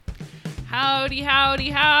Howdy, howdy,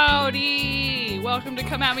 howdy! Welcome to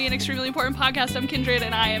Come At Me, an extremely important podcast. I'm Kindred,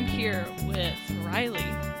 and I am here with Riley.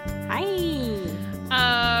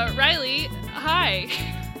 Hi! Riley, hi!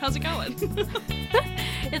 How's it going?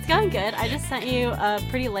 It's going good. I just sent you a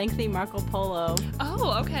pretty lengthy Marco Polo.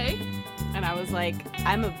 Oh, okay. And I was like,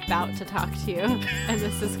 I'm about to talk to you, and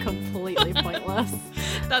this is completely pointless.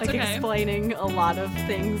 That's like, okay. Explaining a lot of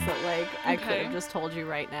things that, like, I could have just told you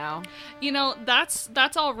right now. You know, that's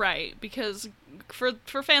all right, because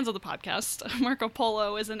for fans of the podcast, Marco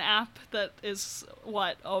Polo is an app that is,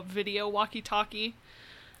 a video walkie-talkie?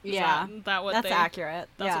 Yeah, that's accurate.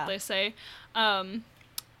 That's what they say.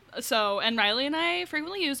 So, and Riley and I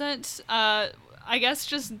frequently use it. I guess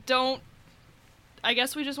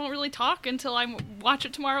we just won't really talk until I watch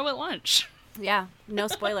it tomorrow at lunch. Yeah, no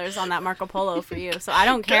spoilers on that Marco Polo for you, so I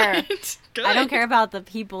don't care. Good. I don't care about the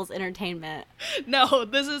people's entertainment. No,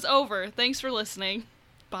 this is over. Thanks for listening.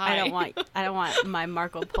 Bye. I don't want my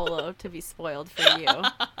Marco Polo to be spoiled for you.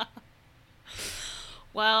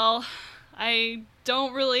 Well, I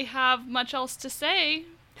don't really have much else to say.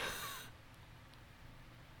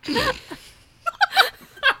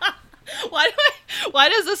 Why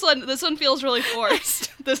does this one feels really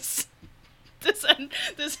forced? This intro.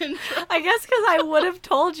 I guess because I would have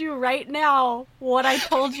told you right now what I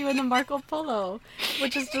told you in the Marco Polo,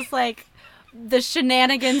 which is just like the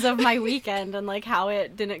shenanigans of my weekend and like how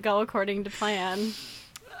it didn't go according to plan.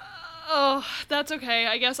 Oh, that's okay.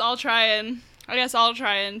 I guess I'll try and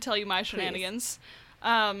tell you my shenanigans.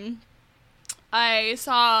 Please. I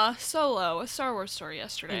saw Solo, a Star Wars story,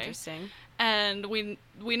 yesterday. Interesting. And we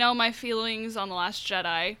know my feelings on The Last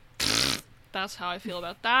Jedi. That's how I feel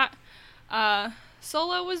about that.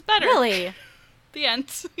 Solo was better. Really? The end.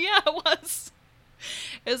 Yeah, it was.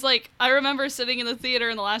 It was like, I remember sitting in the theater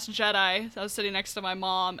in The Last Jedi. I was sitting next to my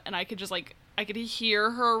mom, and I could just I could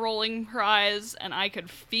hear her rolling her eyes, and I could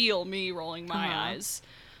feel me rolling my eyes.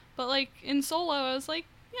 But like, in Solo, I was like,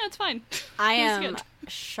 yeah, it's fine. I am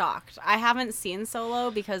shocked. I haven't seen Solo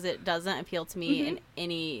because it doesn't appeal to me in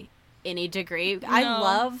any degree. No. I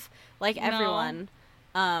love, like everyone,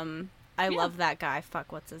 I love that guy.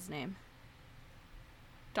 Fuck, what's his name?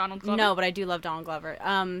 Donald Glover? No, but I do love Donald Glover.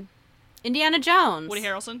 Indiana Jones. Woody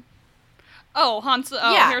Harrelson? Oh,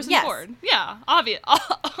 Harrison Ford. Yeah, obvious.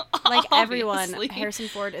 Like everyone, Harrison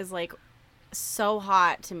Ford is like so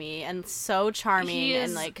hot to me and so charming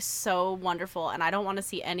and like so wonderful, and I don't want to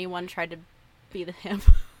see anyone try to be him.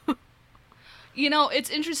 You know, it's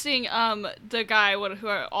interesting, the guy,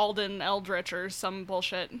 Alden Eldritch or some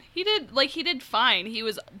bullshit, he did fine. He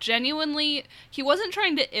was genuinely, he wasn't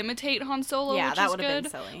trying to imitate Han Solo, which that is would good, have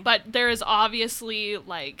been silly. But there is obviously,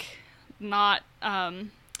 not,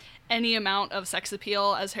 any amount of sex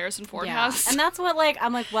appeal as Harrison Ford has. And that's what,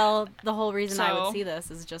 I'm like, well, the whole reason I would see this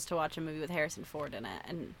is just to watch a movie with Harrison Ford in it,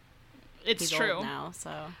 and it's he's true old now,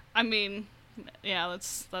 so. I mean, yeah,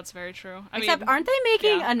 that's very true. Except, aren't they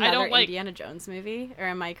making another Indiana Jones movie? Or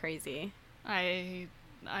am I crazy? That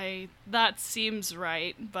seems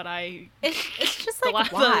right, but it's just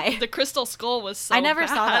like, why? The Crystal Skull was so I never bad.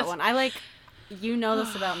 saw that one. You know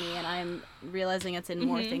this about me, and I'm realizing it's in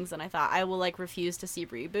more things than I thought. I will, refuse to see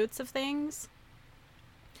reboots of things.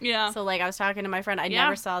 Yeah. So, I was talking to my friend. I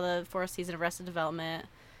never saw the 4th season of Arrested Development.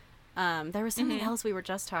 There was something else we were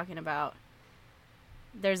just talking about.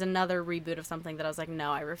 There's another reboot of something that I was like,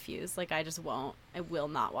 no, I refuse. I just won't. I will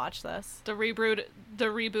not watch this. The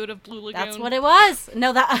reboot of Blue Lagoon. That's what it was.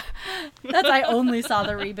 No, that's I only saw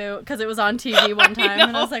the reboot because it was on TV one time,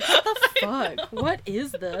 and I was like, what the fuck? What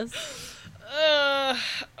is this?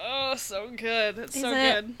 So good. It's so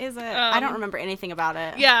good. Is it? I don't remember anything about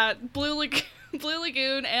it. Yeah, Blue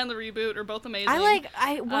Lagoon and the reboot are both amazing.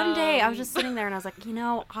 One day I was just sitting there and I was like,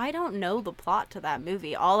 I don't know the plot to that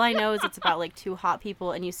movie. All I know is it's about two hot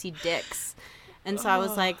people and you see dicks. And so I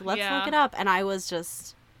was like, let's look it up. And I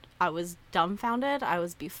was dumbfounded. I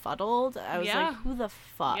was befuddled. I was like, who the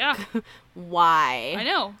fuck? Yeah. Why? I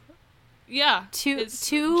know. Yeah. Two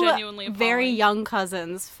very young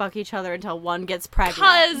cousins fuck each other until one gets pregnant.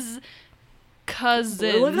 Cousins.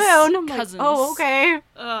 Cousins. Oh, okay.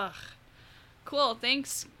 Ugh. Cool.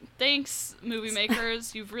 Thanks, movie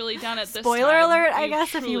makers. You've really done it this Spoiler time. alert, I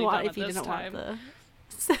guess, if you didn't want the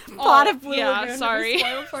plot of Blue Lagoon sorry. to be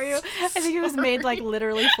spoiled for you. I think it was made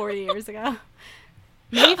literally 40 years ago.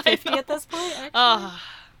 Maybe 50 at this point, actually.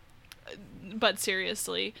 But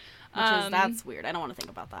seriously. That's weird. I don't want to think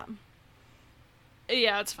about that.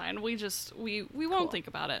 Yeah, it's fine. We won't think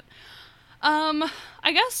about it.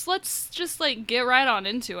 I guess let's just get right on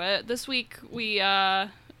into it. This week we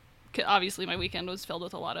obviously my weekend was filled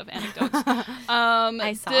with a lot of anecdotes.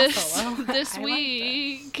 I saw Solo. This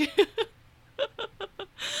week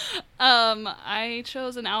I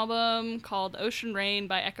chose an album called Ocean Rain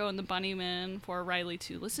by Echo and the Bunnymen for Riley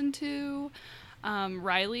to listen to.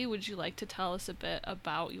 Riley, would you like to tell us a bit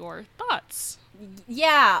about your thoughts?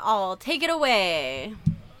 Yeah, I'll take it away.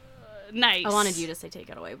 Nice. I wanted you to say take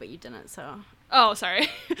it away, but you didn't, so. Oh, sorry.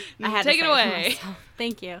 I had take to it away.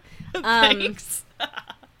 Thank you. Thanks.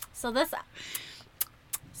 So this.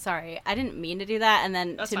 Sorry, I didn't mean to do that, and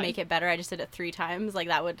then That's to fine. make it better, I just did it 3 times. Like,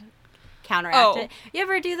 that would counteract it. You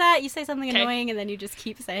ever do that? You say something annoying, and then you just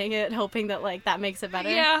keep saying it, hoping that, like, that makes it better?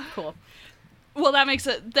 Yeah. Cool. Well, that makes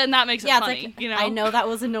it funny, it's like, you know? I know that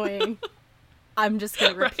was annoying. I'm just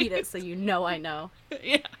going to repeat it so you know I know.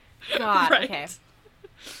 Yeah. God, Right. okay.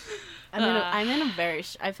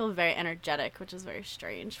 I feel very energetic, which is very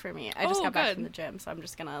strange for me. I just got back from the gym, so I'm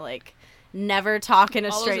just going to, like, never talk in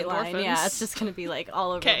a straight line. Yeah, it's just going to be, like,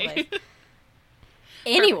 all over the place.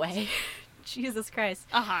 Anyway, Jesus Christ.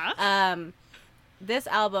 This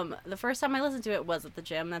album, the first time I listened to it was at the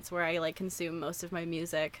gym. That's where I, like, consume most of my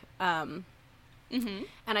music. And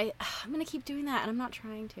I'm going to keep doing that, and I'm not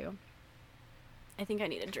trying to. I think I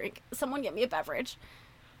need a drink. Someone get me a beverage.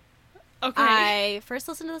 Okay. I first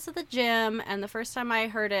listened to this at the gym, and the first time I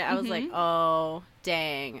heard it, I was like, oh,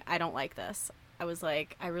 dang, I don't like this. I was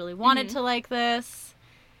like, I really wanted to like this,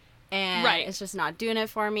 and it's just not doing it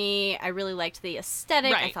for me. I really liked the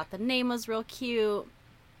aesthetic. I thought the name was real cute.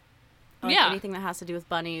 I like anything that has to do with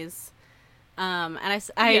bunnies. And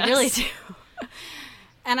I really do.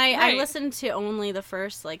 And I listened to only the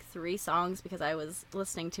first, like, 3 songs because I was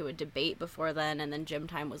listening to a debate before then, and then gym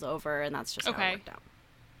time was over, and that's just how it worked out.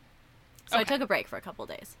 So I took a break for a couple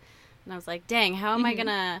days. And I was like, dang, how am I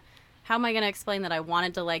gonna explain that I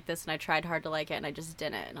wanted to like this and I tried hard to like it and I just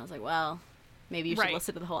didn't? And I was like, well, maybe you should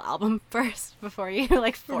listen to the whole album first before you,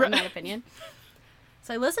 like, form that opinion.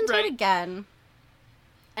 So I listened to it again,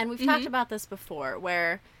 and we've talked about this before,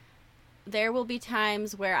 where there will be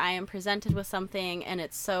times where I am presented with something and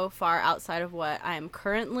it's so far outside of what I am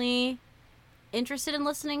currently interested in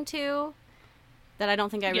listening to that I don't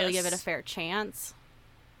think I really give it a fair chance.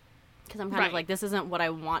 Because I'm kind of like, this isn't what I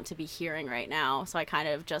want to be hearing right now. So I kind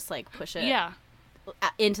of just, like, push it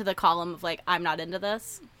into the column of, like, I'm not into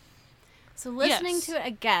this. So listening to it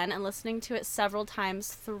again and listening to it several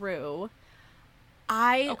times through,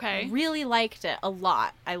 I really liked it a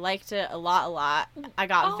lot. I liked it a lot. I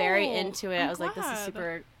got very into it. I was like, this is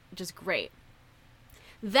super, just great.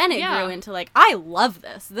 Then it grew into, like, I love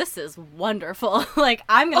this. This is wonderful. Like,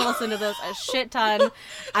 I'm going to listen to this a shit ton.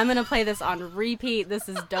 I'm going to play this on repeat. This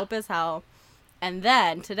is dope as hell. And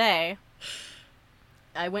then today,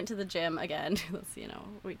 I went to the gym again.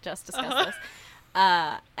 We just discussed this.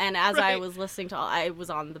 And as I was listening to I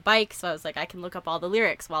was on the bike, so I was like, I can look up all the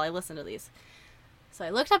lyrics while I listen to these. So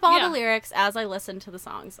I looked up all the lyrics as I listened to the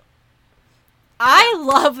songs. I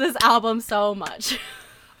love this album so much.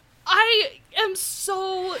 I am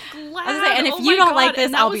so glad. And if you don't like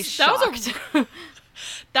this, I'll be shocked.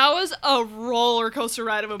 That was a roller coaster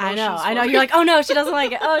ride of emotions. I know. You're like, oh no, she doesn't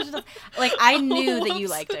like it. Oh, she doesn't. Like, I knew that you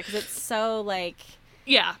liked it because it's so, like,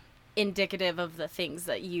 indicative of the things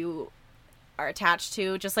that you are attached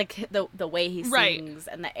to, just like the way he sings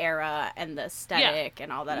and the era and the aesthetic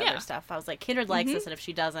and all that other stuff. I was like, Kindred likes this, and if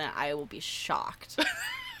she doesn't, I will be shocked.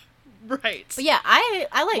 Right. But yeah,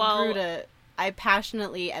 I grew to. I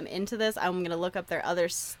passionately am into this. I'm gonna look up their other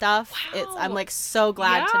stuff. Wow. I'm, like, so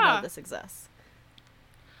glad to know this exists.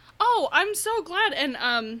 Oh, I'm so glad, and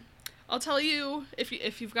I'll tell you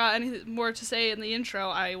if you've got anything more to say in the intro.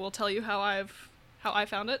 I will tell you how I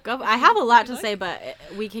found it. Go. I have a lot to say, but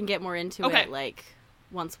we can get more into it, like,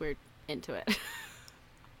 once we're into it.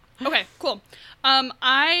 Okay, cool.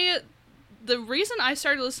 The reason I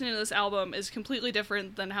started listening to this album is completely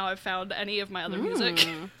different than how I've found any of my other music.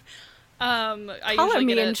 I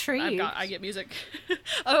usually intrigued. I get music.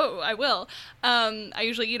 Oh, I will. I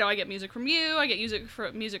usually, I get music from you. I get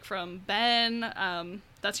music from Ben.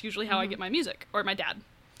 That's usually how I get my music, or my dad.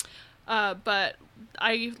 But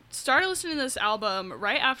I started listening to this album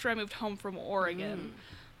right after I moved home from Oregon.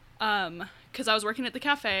 Because I was working at the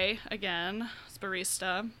cafe again, as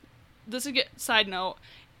barista. This is a side note.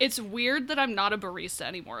 It's weird that I'm not a barista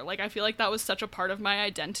anymore. Like, I feel like that was such a part of my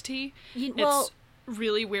identity. It's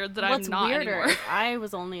really weird that I'm not anymore. I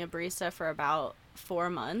was only a barista for about 4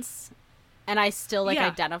 months, and I still, like,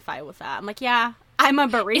 identify with that. I'm like, yeah, I'm a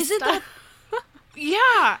barista. Isn't that...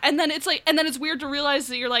 Yeah, and then it's weird to realize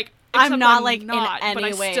that you're like, I'm not in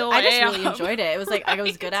any way. I just really enjoyed it. It was like, I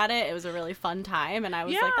was good at it. It was a really fun time, and I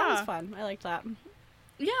was like, that was fun. I liked that.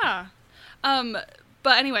 Yeah.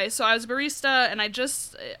 But anyway, so I was a barista, and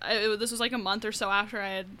this was like a month or so after I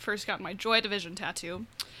had first gotten my Joy Division tattoo.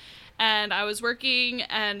 And I was working,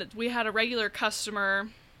 and we had a regular customer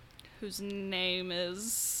whose name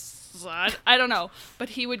is... I don't know. But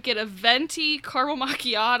he would get a venti caramel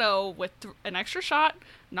macchiato with an extra shot,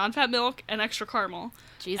 non-fat milk, and extra caramel.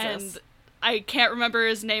 Jesus. And I can't remember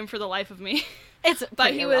his name for the life of me. It's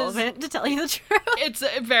pretty irrelevant, to tell you the truth. It's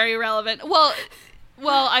very relevant. Well,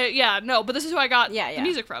 but this is who I got the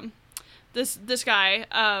music from. This guy,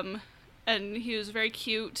 and he was very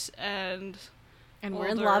cute and we're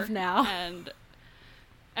in love now.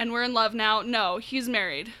 And we're in love now. No, he's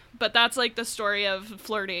married, but that's like the story of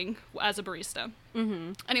flirting as a barista.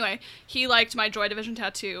 Mm-hmm. Anyway, he liked my Joy Division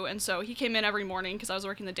tattoo, and so he came in every morning because I was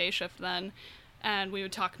working the day shift then, and we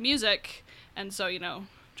would talk music, and so, you know,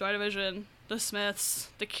 Joy Division, The Smiths,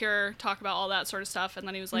 The Cure, talk about all that sort of stuff, and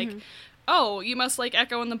then he was like, oh, you must like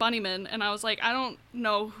Echo and the Bunnymen, and I was like, I don't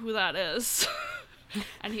know who that is.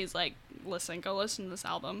 And he's like, go listen to this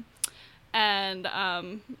album. And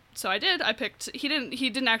so I did. I picked, he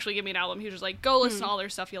didn't actually give me an album. He was just like, go listen to all their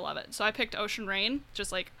stuff, you'll love it. So I picked Ocean Rain,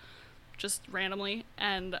 just randomly,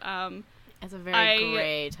 and it's a very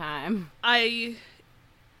great time.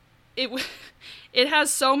 It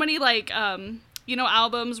has so many like you know,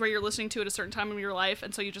 albums where you're listening to at a certain time of your life,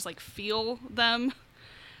 and so you just like feel them.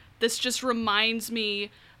 This just reminds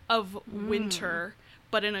me of winter,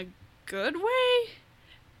 but in a good way.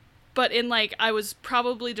 But in, like, I was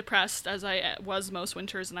probably depressed, as I was most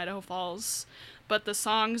winters in Idaho Falls. But the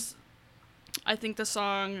songs, I think the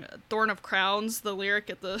song Thorn of Crowns, the lyric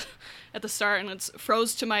at the start, and it's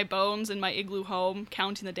froze to my bones in my igloo home,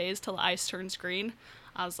 counting the days till the ice turns green.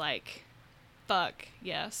 I was like, fuck,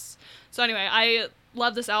 yes. So anyway, I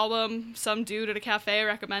love this album. Some dude at a cafe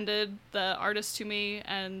recommended the artist to me,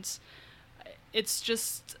 and it's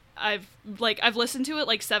just... I've listened to it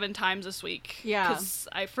like 7 times this week. Yeah. Because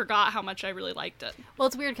I forgot how much I really liked it. Well,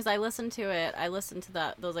 it's weird because I listened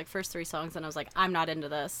to those like first 3 songs, and I was like, I'm not into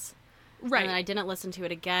this. Right. And then I didn't listen to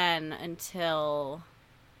it again until,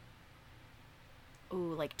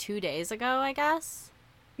 like 2 days ago, I guess.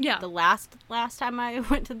 Yeah. The last time I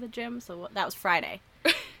went to the gym, so that was Friday.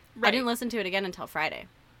 Right. I didn't listen to it again until Friday.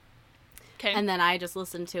 Okay. And then I just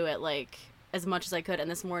listened to it like as much as I could,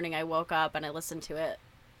 and this morning I woke up and I listened to it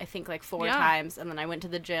I think like 4 times, and then I went to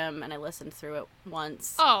the gym and I listened through it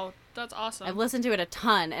once. Oh, that's awesome. I've listened to it a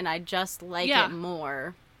ton, and I just like it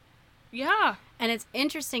more. Yeah. And it's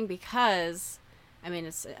interesting because, I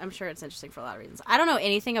mean, I'm sure it's interesting for a lot of reasons. I don't know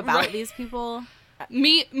anything about these people.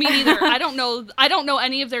 Me neither. I don't know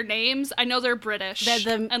any of their names. I know they're British.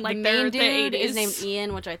 And like the main dude is named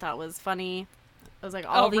Ian, which I thought was funny. I was like,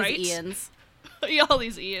 all these Ians. All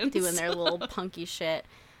these Ians. Doing their little punky shit.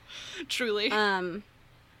 Truly.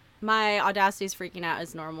 My Audacity's freaking out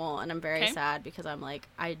as normal, and I'm very sad because I'm like,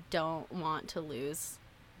 I don't want to lose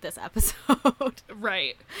this episode.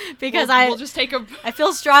 Right. Because we'll just take I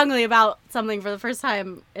feel strongly about something for the first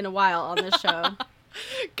time in a while on this show.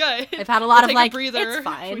 Good. I've had a lot of like, breather. It's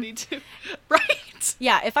fine. We need to. Right.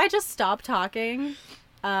 Yeah, if I just stop talking,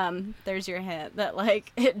 there's your hint that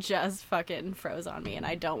like it just fucking froze on me and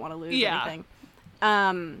I don't want to lose anything.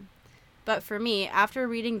 But for me, after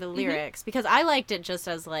reading the lyrics, because I liked it just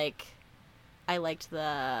as, like, I liked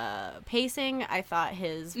the pacing. I thought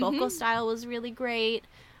his vocal style was really great.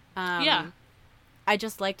 I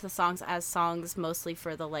just liked the songs as songs mostly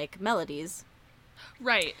for the, like, melodies.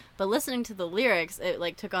 Right. But listening to the lyrics, it,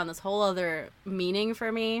 like, took on this whole other meaning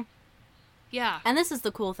for me. Yeah. And this is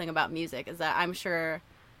the cool thing about music, is that I'm sure,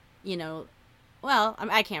 you know, well,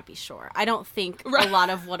 I can't be sure. I don't think a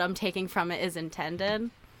lot of what I'm taking from it is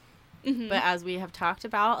intended. Mm-hmm. But as we have talked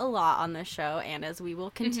about a lot on this show, and as we will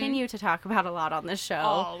continue to talk about a lot on this show,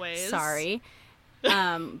 always. Sorry,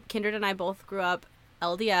 Kindred and I both grew up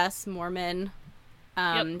LDS Mormon,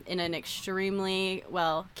 in an extremely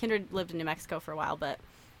Kindred lived in New Mexico for a while, but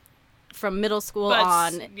from middle school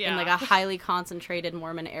in like a highly concentrated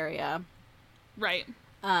Mormon area, right?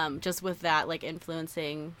 Just with that like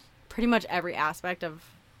influencing pretty much every aspect of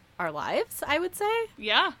our lives, I would say.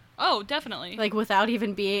 Yeah. Oh, definitely. Like, without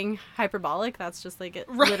even being hyperbolic, that's just, like,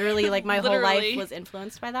 literally, like, my whole life was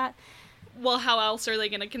influenced by that. Well, how else are they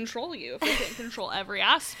going to control you if they can't control every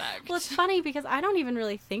aspect? Well, it's funny because I don't even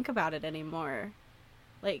really think about it anymore.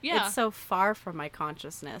 Like, it's so far from my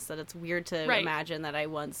consciousness that it's weird to imagine that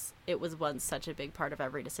it was once such a big part of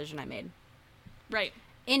every decision I made. Right.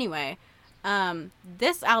 Anyway,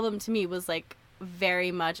 this album to me was, like,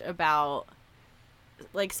 very much about...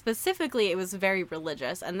 Like, specifically, it was very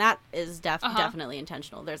religious, and that is definitely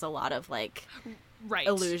intentional. There's a lot of, like,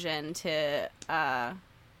 allusion to,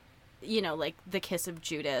 you know, like, the kiss of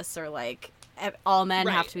Judas, or, like, all men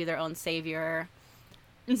have to be their own savior,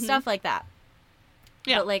 stuff like that.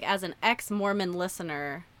 Yeah. But, like, as an ex-Mormon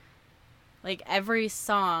listener, like, every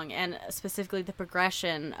song, and specifically the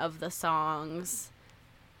progression of the songs,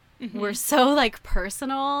 were so, like,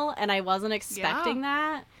 personal, and I wasn't expecting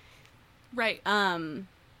that. Right.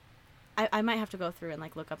 I might have to go through and,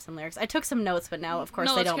 like, look up some lyrics. I took some notes, but now, of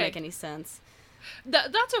course, they don't make any sense.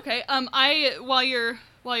 That's okay. While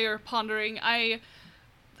you're pondering,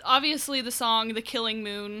 obviously the song "The Killing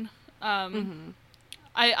Moon,"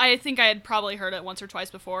 I think I had probably heard it once or twice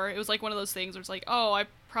before. It was like one of those things where it's like, oh, I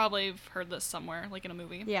probably have heard this somewhere, like in a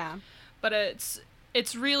movie. Yeah. But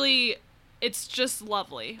it's really, it's just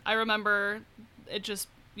lovely. I remember it just,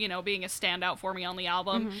 being a standout for me on the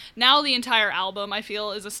album. Now the entire album, I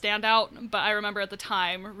feel, is a standout, but I remember at the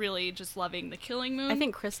time really just loving The Killing Moon. I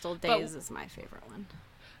think Crystal Days is my favorite one.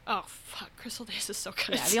 Oh, fuck. Crystal Days is so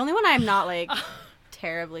good. Yeah, the only one I'm not, like,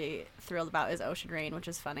 terribly thrilled about is Ocean Rain, which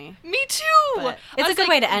is funny. Me too! But it's a good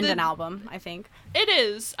way to end an album, I think. It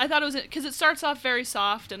is. I thought it was, because it starts off very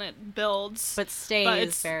soft and it builds. But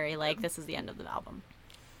stays very, like, this is the end of the album.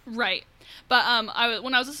 Right. But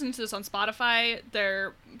when I was listening to this on Spotify,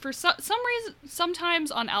 there, for some reason,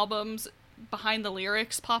 sometimes on albums, behind the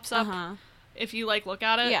lyrics pops up if you, like, look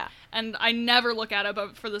at it. Yeah. And I never look at it,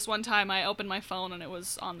 but for this one time, I opened my phone and it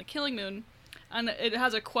was on The Killing Moon. And it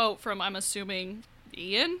has a quote from, I'm assuming,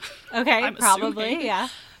 Ian? Okay, probably, yeah.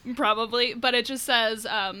 Probably. But it just says,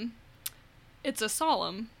 it's a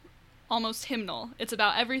solemn, almost hymnal. It's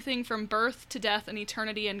about everything from birth to death and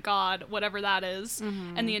eternity and God, whatever that is,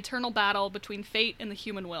 and the eternal battle between fate and the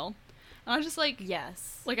human will. And I was just like,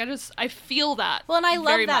 yes. Like, I feel that. Well, and I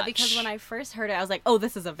love that much. because when I first heard it, I was like, oh,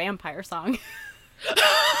 this is a vampire song.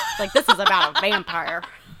 Like, this is about a vampire.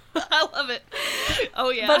 I love it.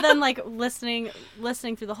 Oh, yeah. But then, like, listening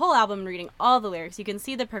through the whole album and reading all the lyrics, you can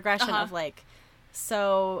see the progression of, like,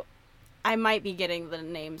 so I might be getting the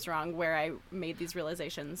names wrong where I made these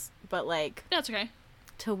realizations, but, like, that's okay.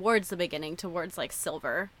 Towards the beginning, towards, like,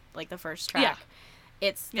 Silver, like, the first track,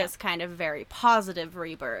 it's this kind of very positive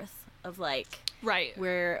rebirth of, like, right,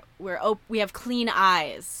 we have clean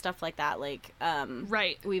eyes, stuff like that, like,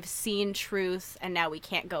 right, we've seen truth and now we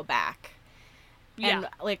can't go back. And,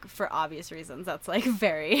 like, for obvious reasons, that's, like,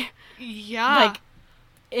 very, like,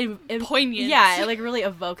 poignant. Yeah, it, like, really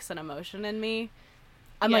evokes an emotion in me.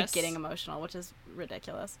 I'm, like, getting emotional, which is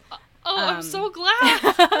ridiculous. I'm so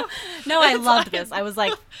glad. No, I loved this. I was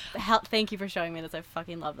like, thank you for showing me this. I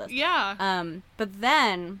fucking love this. Yeah. But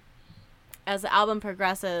then, as the album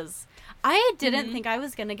progresses, I didn't think I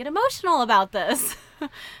was going to get emotional about this.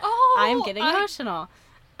 I'm getting emotional.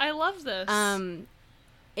 I love this.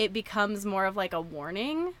 It becomes more of, like, a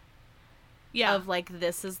warning. Yeah. Of, like,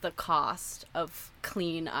 this is the cost of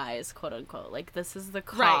clean eyes, quote unquote. Like, this is the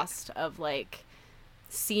cost of, like,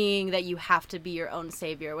 seeing that you have to be your own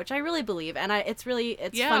savior, which I really believe. And it's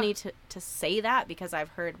funny to say that because I've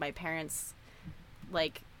heard my parents,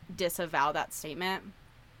 like, disavow that statement.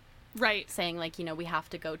 Right. Saying, like, we have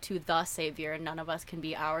to go to the savior and none of us can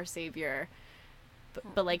be our savior.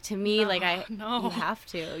 But like, to me, like, you have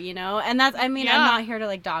to, and that's, I mean, I'm not here to,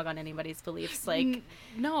 like, dog on anybody's beliefs, like,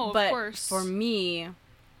 no, but of course. For me,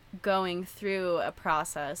 going through a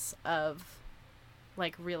process of,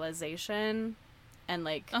 like, realization and,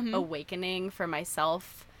 like, awakening for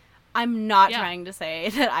myself, I'm not trying to say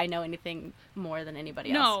that I know anything more than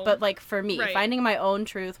anybody else, but, like, for me, finding my own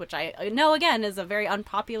truth, which I know, again, is a very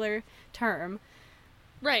unpopular term.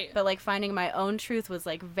 Right. But, like, finding my own truth was,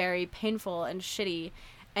 like, very painful and shitty.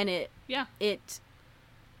 And it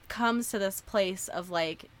comes to this place of,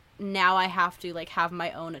 like, now I have to, like, have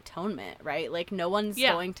my own atonement, right? Like, no one's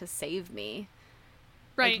going to save me.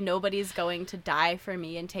 Right. Like, nobody's going to die for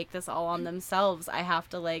me and take this all on themselves. I have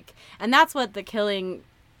to, like... And that's what The Killing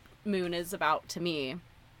Moon is about to me.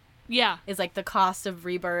 Yeah. Is, like, the cost of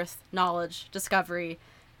rebirth, knowledge, discovery,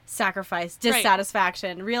 sacrifice,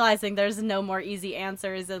 dissatisfaction, realizing there's no more easy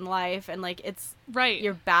answers in life, and, like, it's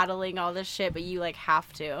you're battling all this shit, but you, like,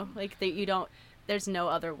 have to, like, there's no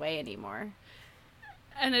other way anymore.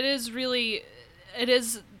 And it is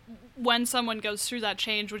when someone goes through that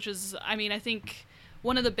change, which is, I mean, I think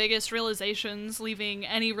one of the biggest realizations leaving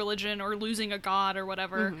any religion or losing a god or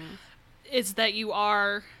whatever is that you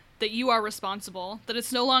are responsible, that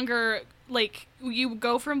it's no longer, like, you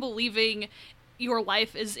go from believing your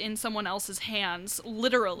life is in someone else's hands,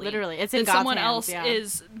 literally it's in God's someone hands,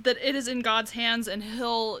 else that it is in God's hands, and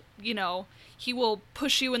he'll, he will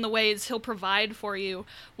push you in the ways, he'll provide for you.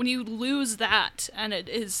 When you lose that, and it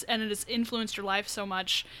has influenced your life so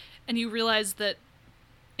much, and you realize that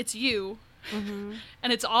it's you,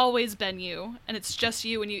 and it's always been you, and it's just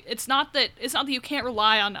you, and it's not that you can't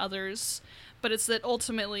rely on others, but it's that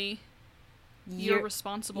ultimately you're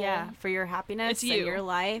responsible. Yeah, for your happiness it's you. And your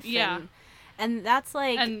life. Yeah. And that's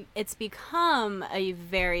like, it's become a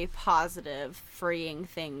very positive, freeing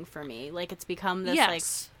thing for me. Like, it's become this, like,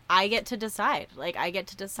 I get to decide. Like, I get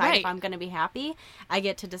to decide if I'm going to be happy. I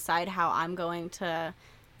get to decide how I'm going to,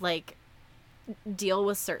 like, deal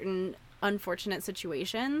with certain unfortunate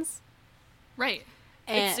situations. Right.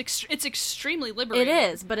 And it's extremely liberating.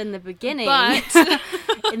 It is, but in the beginning,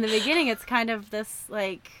 in the beginning, it's kind of this,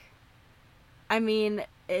 like, I mean,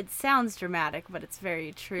 it sounds dramatic, but it's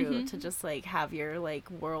very true to just, like, have your, like,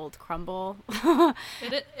 world crumble.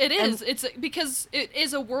 It is. It's because it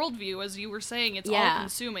is a worldview, as you were saying. It's all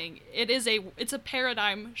consuming. It's a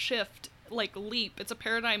paradigm shift, like, leap. It's a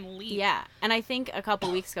paradigm leap. Yeah. And I think a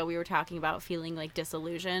couple weeks ago we were talking about feeling, like,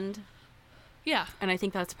 disillusioned. Yeah. And I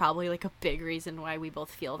think that's probably, like, a big reason why we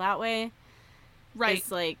both feel that way. Right.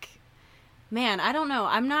 It's like, man, I don't know.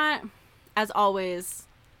 I'm not, as always,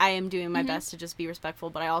 I am doing my best to just be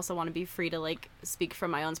respectful, but I also want to be free to, like, speak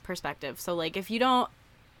from my own perspective. So, like, if you're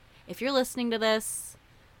listening to this,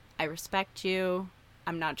 I respect you.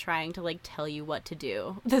 I'm not trying to, like, tell you what to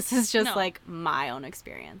do. This is just, like, my own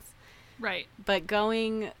experience. Right. But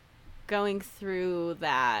going through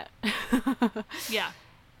that. Yeah.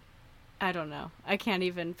 I don't know. I can't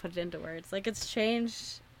even put it into words. Like, it's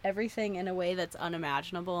changed everything in a way that's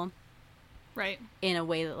unimaginable. Right. In a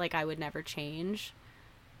way that, like, I would never change.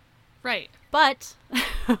 Right. But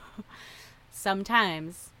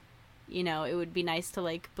sometimes, you know, it would be nice to,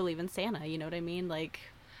 like, believe in Santa. You know what I mean? Like,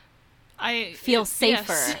 I feel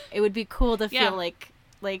safer. Yes. It would be cool to feel like,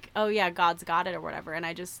 oh, yeah, God's got it or whatever. And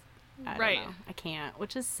I don't know. I can't,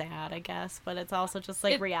 which is sad, I guess. But it's also just,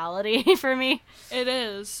 like, reality for me. It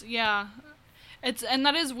is, yeah. And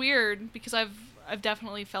that is weird because I've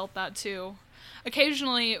definitely felt that, too.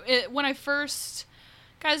 Occasionally, when I first...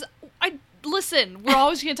 Guys, listen, we're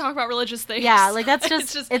always going to talk about religious things. Yeah, like, that's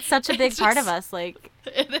it's such a big part of us, like.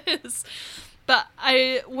 It is. But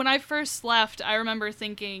when I first left, I remember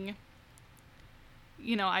thinking,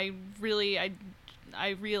 you know, I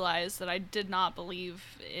realized that I did not believe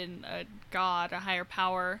in a God, a higher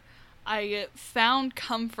power. I found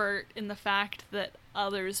comfort in the fact that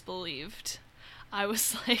others believed. I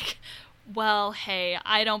was like, well, hey,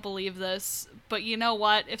 I don't believe this, but you know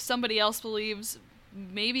what? If somebody else believes,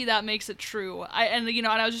 maybe that makes it true. And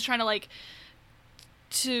I was just trying to, like,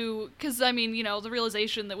 because, I mean, you know, the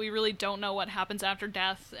realization that we really don't know what happens after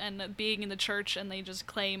death, and being in the church and they just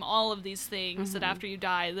claim all of these things, that after you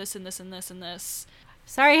die, this and this and this and this.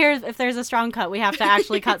 Sorry, if there's a strong cut, we have to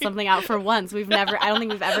actually cut something out for once. I don't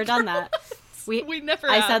think we've ever done that. We never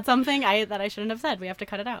I have. said something that I shouldn't have said. We have to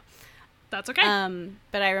cut it out. That's okay.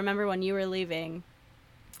 But I remember when you were leaving,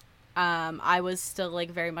 I was still, like,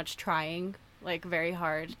 very much trying, like, very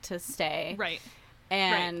hard to stay. Right.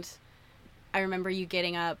 And I remember you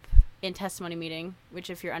getting up in testimony meeting, which,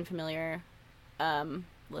 if you're unfamiliar,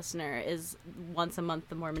 listener, is once a month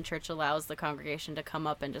the Mormon Church allows the congregation to come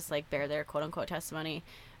up and just, like, bear their quote-unquote testimony.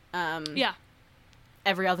 Yeah.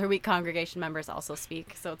 Every other week, congregation members also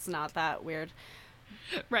speak, so it's not that weird.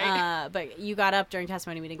 Right. But you got up during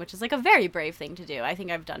testimony meeting, which is, like, a very brave thing to do. I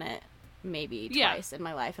think I've done it maybe twice in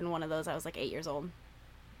my life, and one of those I was, like, 8 years old.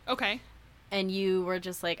 Okay. And you were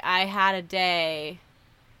just like, I had a day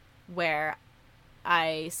where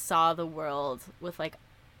I saw the world with, like,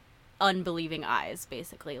 unbelieving eyes,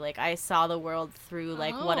 basically. Like, I saw the world through,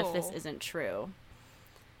 like, what if this isn't true?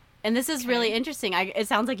 And this is really interesting. It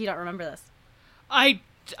sounds like you don't remember this. I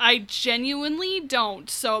genuinely don't.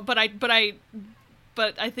 So, but I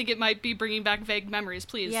think it might be bringing back vague memories.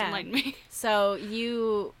 Please enlighten me. So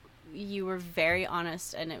you were very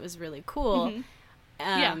honest, and it was really cool.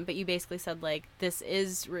 But you basically said, like, this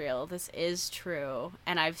is real, this is true,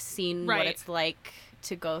 and I've seen what it's like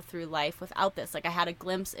to go through life without this. Like, I had a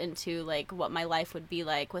glimpse into, like, what my life would be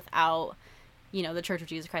like without, you know, the Church of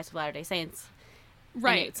Jesus Christ of Latter-day Saints.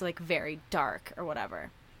 Right. And it's, like, very dark or whatever.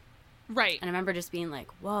 Right. And I remember just being like,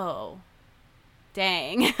 whoa,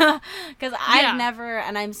 dang. Because I've never,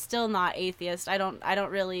 and I'm still not atheist. I don't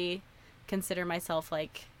really consider myself,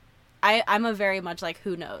 like, I'm a very much, like,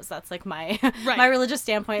 who knows? That's, like, my my religious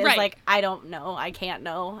standpoint is, like, I don't know. I can't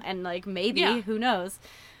know. And, like, maybe, who knows?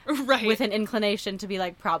 Right. With an inclination to be,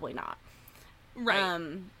 like, probably not. Right.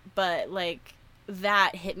 But, like,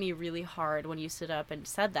 that hit me really hard when you stood up and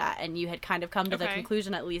said that. And you had kind of come to the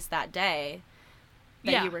conclusion, at least that day,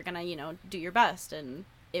 that you were going to, you know, do your best. And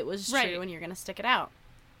it was true, and you're going to stick it out.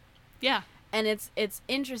 Yeah. And it's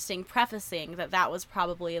interesting prefacing that was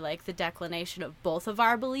probably, like, the declination of both of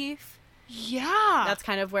our belief. Yeah. That's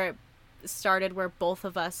kind of where it started, where both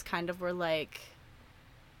of us kind of were like,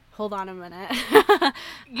 hold on a minute. I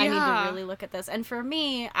need to Yeah. really look at this. And for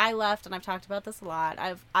me, I left, and I've talked about this a lot.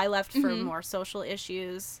 I left for more social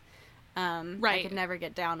issues. I Right. could never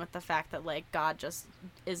get down with the fact that, like, God just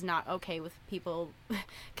is not okay with people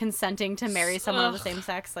consenting to marry someone of the same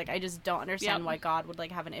sex. Like, I just don't understand why God would,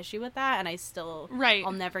 like, have an issue with that, and I still, Right.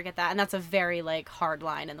 I'll never get that. And that's a very, like, hard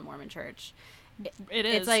line in the Mormon church. It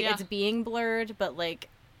is, It's, like, yeah. it's being blurred, but, like,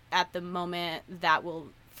 at the moment, that will,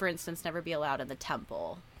 for instance, never be allowed in the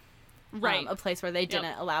temple. Right. A place where they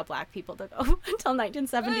didn't allow black people to go until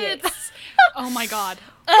 1978. Oh my God.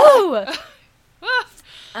 Ooh!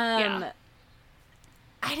 Yeah.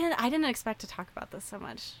 I didn't expect to talk about this so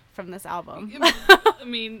much from this album. I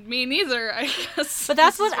mean, me neither, I guess. But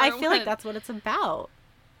that's This is what where I it feel like went. that's what it's about.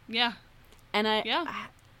 Yeah. And Yeah.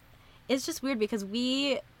 it's just weird because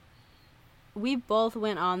we both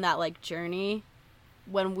went on that, like, journey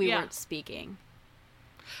when we weren't speaking.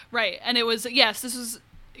 Right. And it was, it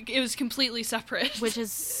was completely separate. Which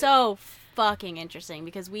is so fucking interesting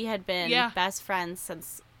because we had been best friends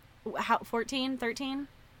since, 14, 13?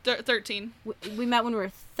 13. We met when we were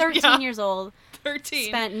 13 years old. 13.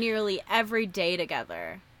 Spent nearly every day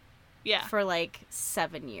together. Yeah. For, like,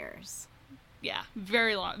 7 years. Yeah.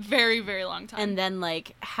 Very long. Very, very long time. And then,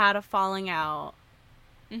 like, had a falling out.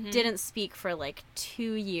 Mm-hmm. Didn't speak for, like,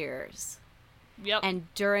 2 years. Yep.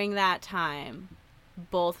 And during that time,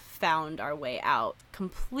 both found our way out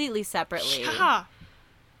completely separately. Yeah.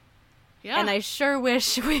 Yeah. And I sure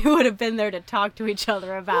wish we would have been there to talk to each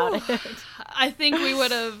other about it. I think we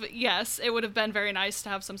would have, yes, it would have been very nice to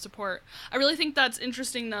have some support. I really think that's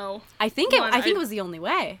interesting, though. I think it was the only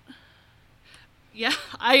way. Yeah,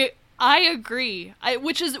 I agree.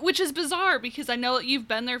 Which is bizarre because I know that you've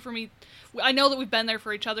been there for me. I know that we've been there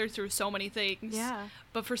for each other through so many things. Yeah.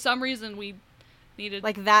 But for some reason we needed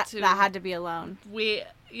like that had to be alone.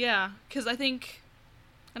 Because I think,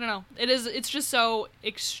 I don't know. It's just so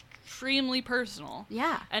extremely personal.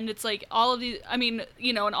 Yeah. And it's like all of the, I mean,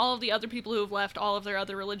 you know, and all of the other people who have left all of their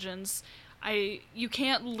other religions, you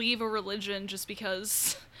can't leave a religion just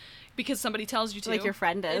because somebody tells you to. Like your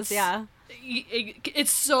friend is, yeah.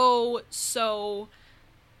 It's so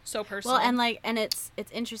personal. Well, and it's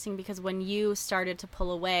interesting because when you started to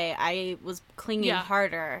pull away, I was clinging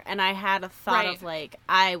harder, and I had a thought of, like,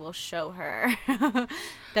 I will show her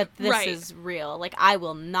that this is real. Like, I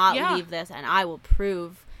will not leave this, and I will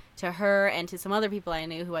prove to her and to some other people I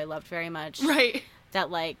knew who I loved very much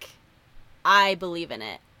that, like, I believe in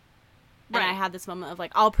it. And I had this moment of,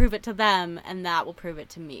 like, I'll prove it to them, and that will prove it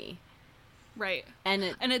to me. Right. And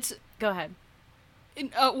it's... Go ahead.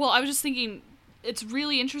 Well, I was just thinking, it's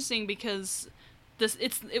really interesting because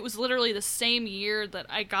it was literally the same year that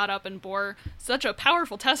I got up and bore such a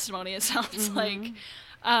powerful testimony, it sounds like.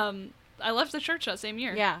 I left the church that same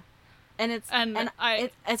year. Yeah. And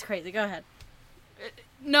it's crazy. Go ahead.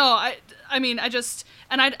 No, I mean,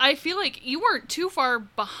 I feel like you weren't too far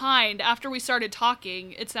behind after we started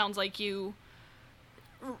talking. It sounds like you,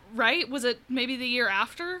 right? Was it maybe the year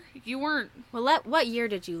after? You weren't. Well, what year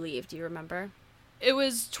did you leave? Do you remember? It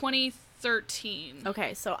was 2013.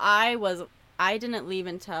 Okay, so I didn't leave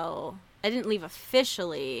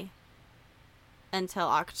officially until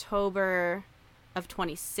October of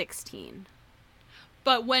 2016.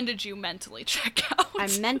 But when did you mentally check out? I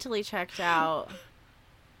mentally checked out.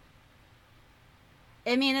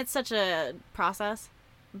 I mean, it's such a process,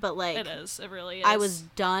 but, like... It is. It really is. I was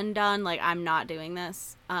done, like, I'm not doing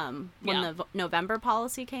this. When the November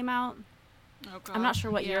policy came out. Oh, God. I'm not sure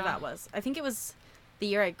what year that was. I think it was the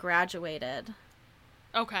year I graduated.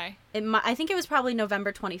 Okay. I think it was probably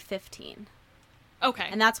November 2015. Okay.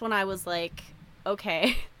 And that's when I was like,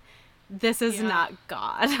 okay, this is not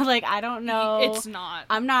God. Like, I don't know. It's not.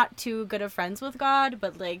 I'm not too good of friends with God,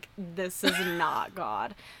 but, like, this is not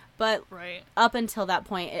God. But up until that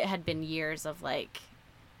point, it had been years of, like,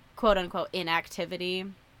 quote-unquote inactivity.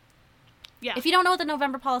 Yeah. If you don't know what the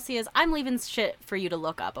November policy is, I'm leaving shit for you to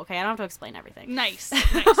look up, okay? I don't have to explain everything. Nice.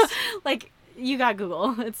 Like, you got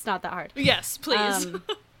Google. It's not that hard. Yes, please.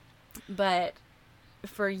 But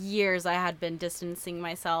for years, I had been distancing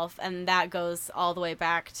myself, and that goes all the way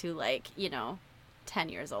back to, like, 10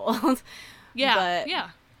 years old. Yeah, but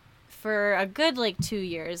for a good, like, 2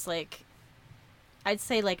 years, like, I'd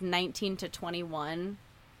say, like, 19 to 21,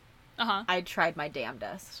 I tried my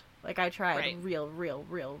damnedest. Like, I tried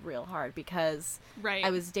real hard because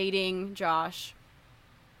I was dating Josh,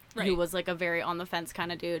 who was, like, a very on-the-fence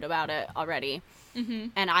kind of dude about it already. Mm-hmm.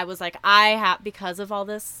 And I was like, because of all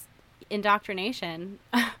this indoctrination,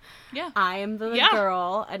 I am the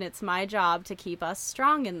girl, and it's my job to keep us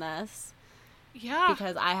strong in this. Yeah.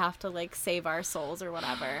 Because I have to, like, save our souls or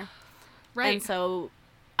whatever. Right. And so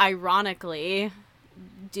ironically,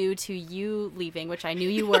 due to you leaving, which I knew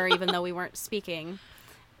you were, even though we weren't speaking,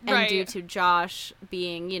 and due to Josh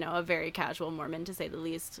being, a very casual Mormon, to say the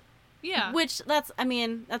least. Yeah. Which, that's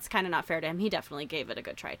kind of not fair to him. He definitely gave it a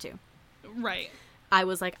good try, too. Right. I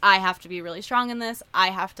was like, I have to be really strong in this. I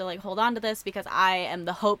have to, hold on to this because I am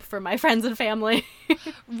the hope for my friends and family.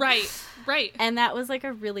 Right. And that was,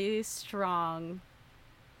 a really strong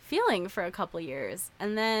feeling for a couple years.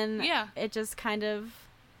 And then it just kind of,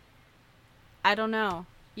 I don't know.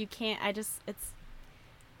 You can't, it's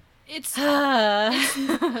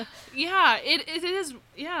yeah, it is,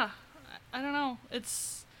 yeah. I don't know.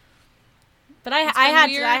 But I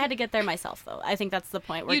had to get there myself, though. I think that's the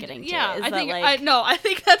point we're getting to. Yeah, I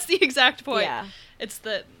think that's the exact point. Yeah. It's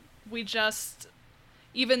that we just,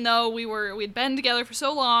 even though we'd been together for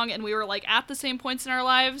so long and we were at the same points in our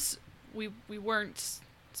lives, we weren't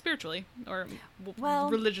spiritually or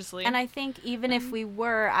religiously. And I think even if we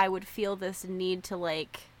were, I would feel this need to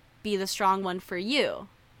be the strong one for you.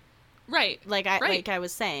 Right. Like I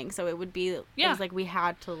was saying. So it would be it was like we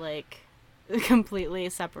had to completely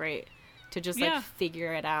separate to just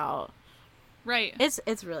figure it out. Right.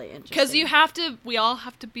 It's really interesting. Because we all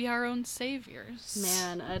have to be our own saviors.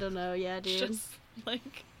 Man, I don't know. Yeah, dude. Just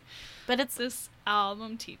but it's this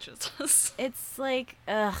album teaches us. It's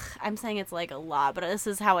I'm saying it's a lot, but this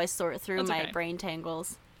is how I sort through my brain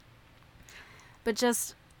tangles. But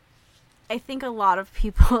just, I think a lot of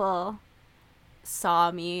people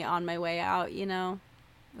saw me on my way out, a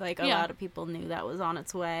lot of people knew that was on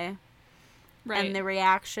its way. Right. And the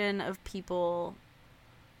reaction of people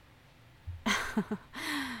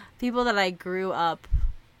that I grew up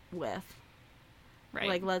with.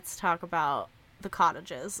 Right. Let's talk about the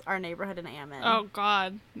cottages, our neighborhood in Ammon. Oh,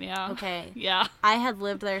 God. Yeah. Okay. Yeah. I had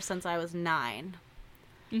lived there since I was 9.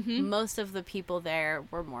 Mm-hmm. Most of the people there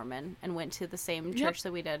were Mormon and went to the same church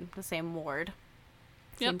that we did, the same ward,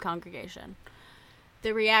 same congregation.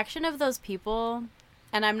 The reaction of those people,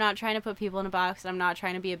 and I'm not trying to put people in a box, and I'm not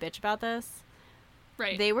trying to be a bitch about this.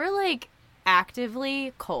 Right. They were,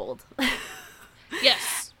 actively cold.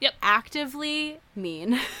 Yes. Yep. Actively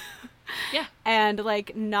mean. Yeah. And,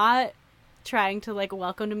 not trying to,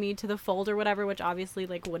 welcome me to the fold or whatever, which obviously,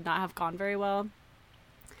 would not have gone very well.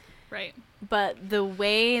 Right. But the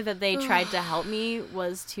way that they tried to help me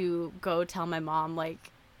was to go tell my mom,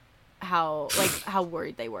 how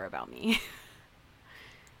worried they were about me.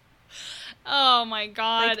 Oh my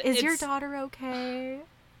God. Is your daughter okay?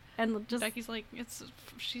 And just Becky's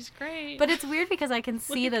she's great. But it's weird because I can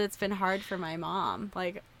see that it's been hard for my mom.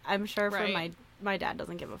 I'm sure for my dad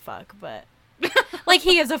doesn't give a fuck, but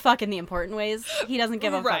he gives a fuck in the important ways. He doesn't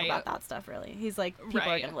give a fuck about that stuff, really. He's people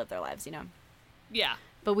are gonna live their lives, Yeah.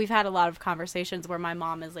 But we've had a lot of conversations where my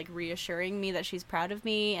mom is reassuring me that she's proud of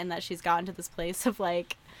me and that she's gotten to this place of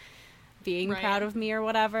being proud of me or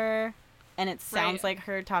whatever. And it sounds like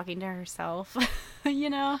her talking to herself,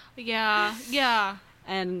 Yeah. Yeah.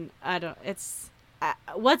 And I don't,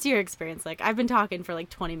 what's your experience like? I've been talking for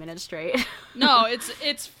 20 minutes straight. No,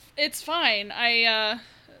 it's fine. I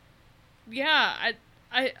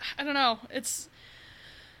don't know. It's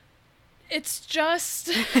just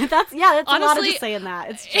that's honestly, a lot of just saying that.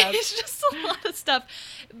 It's just a lot of stuff.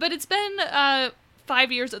 But it's been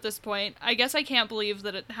 5 years at this point. I guess I can't believe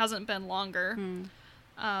that it hasn't been longer.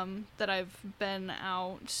 That I've been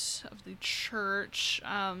out of the church.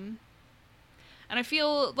 And I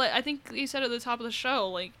feel I think you said at the top of the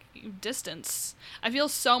show, distance. I feel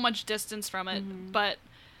so much distance from it, but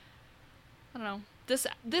I don't know.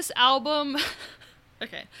 This album.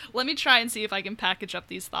 Okay, let me try and see if I can package up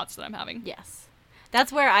these thoughts that I'm having. Yes.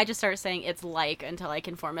 That's where I just start saying it's until I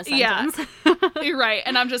can form a sentence. Yeah. You're right.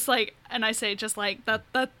 And I'm just and I say just that,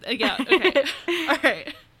 yeah, okay. All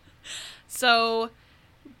right. So,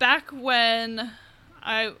 back when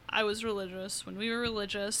I was religious, when we were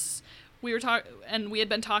religious, we were and we had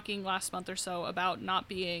been talking last month or so about not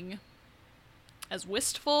being as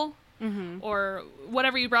wistful, or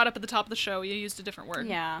whatever you brought up at the top of the show. You used a different word.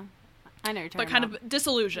 Yeah. I know you're talking But kind about. of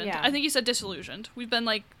disillusioned. Yeah. I think you said disillusioned. We've been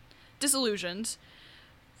disillusioned.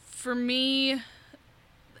 For me,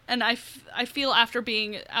 and I feel after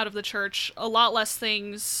being out of the church, a lot less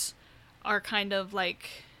things are kind of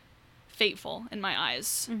fateful in my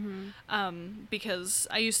eyes. Because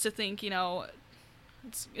I used to think,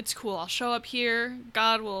 it's cool. I'll show up here.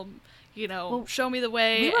 God will, show me the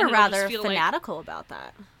way. We were rather fanatical about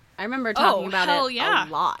that. I remember talking about it a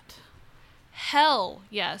lot. Hell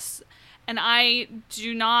yes. And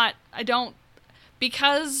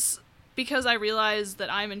because I realize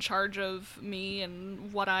that I'm in charge of me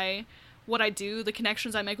and what I what I do, the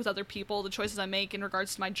connections I make with other people, the choices I make in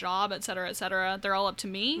regards to my job, et cetera, they're all up to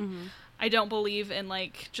me. Mm-hmm. I don't believe in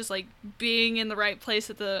like just like being in the right place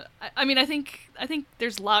at the. I mean, I think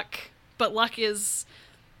there's luck, but luck has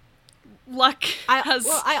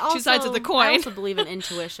two sides of the coin. I also believe in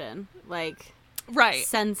intuition, like right,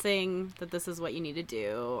 sensing that this is what you need to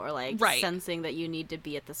do, or like sensing that you need to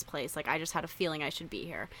be at this place. Like I just had a feeling I should be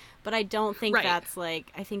here, but I don't think that's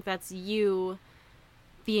like. I think that's you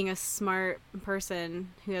being a smart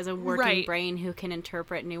person who has a working brain who can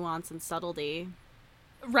interpret nuance and subtlety.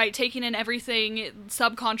 Right, taking in everything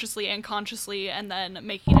subconsciously and consciously, and then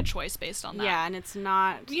making a choice based on that. Yeah, and it's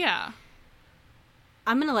not. Yeah.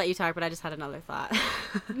 I'm gonna let you talk, but I just had another thought.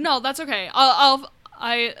 No, that's okay.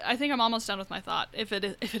 I think I'm almost done with my thought, if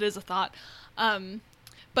it is a thought.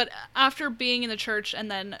 But after being in the church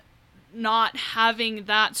and then not having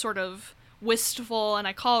that sort of wistful, and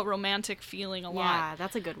I call it romantic feeling a lot. Yeah,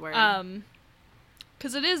 that's a good word.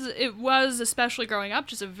 Because it was, especially growing up,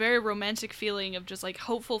 just a very romantic feeling of just like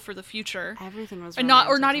hopeful for the future. Everything was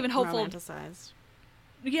not even hopeful. Romanticized.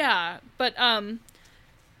 Yeah, but I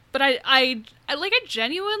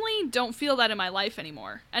genuinely don't feel that in my life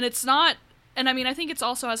anymore. And it's not, and I mean, I think it's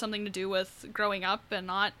also has something to do with growing up and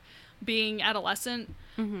not being adolescent.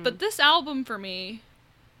 Mm-hmm. But this album for me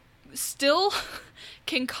still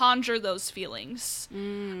can conjure those feelings.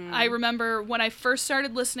 I remember when I first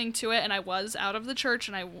started listening to it, and I was out of the church,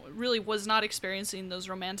 and I really was not experiencing those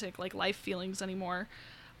romantic like life feelings anymore.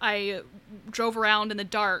 I drove around in the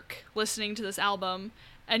dark listening to this album,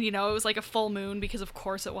 and it was like a full moon, because of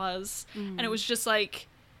course it was. And it was just like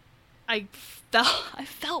I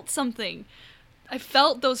felt something. I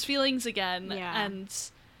felt those feelings again. Yeah. And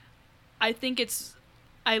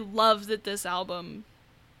I love that this album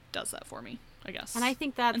does that for me, I guess. And I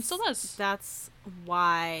think that's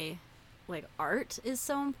why like art is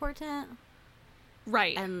so important.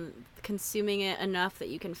 Right. And consuming it enough that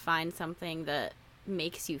you can find something that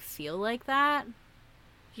makes you feel like that.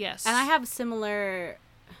 Yes. And I have similar,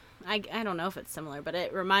 I don't know if it's similar, but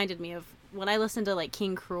it reminded me of when I listened to like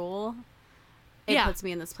King Cruel. It puts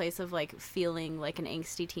me in this place of like feeling like an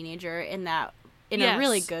angsty teenager in a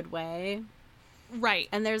really good way. Right.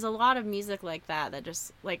 And there's a lot of music like that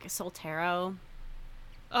just, like, Soltero.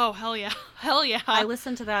 Oh, hell yeah. Hell yeah. I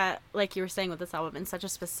listened to that, like you were saying with this album, in such a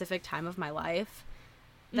specific time of my life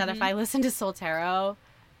that if I listen to Soltero,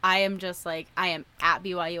 I am just, like, I am at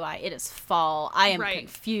BYUI. It is fall. I am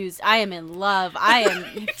confused. I am in love. I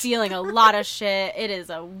am feeling a lot of shit. It is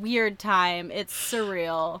a weird time. It's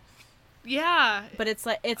surreal. Yeah. But it's,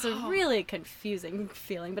 like, it's a really confusing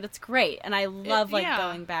feeling, but it's great. And I love,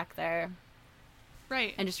 going back there.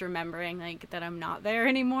 Right. And just remembering, like, that I'm not there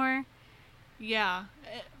anymore. Yeah.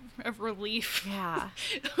 A relief. Yeah.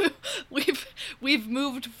 We've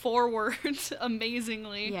moved forward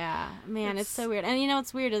amazingly. Yeah. Man, it's so weird. And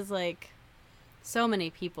what's weird is, like, so many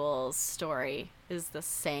people's story is the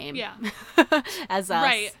same as us.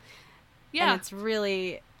 Right. Yeah. And it's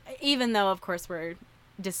really, even though, of course, we're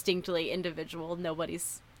distinctly individual,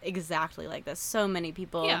 nobody's exactly like this. So many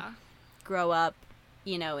people grow up,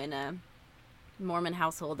 in a Mormon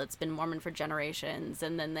household that's been Mormon for generations,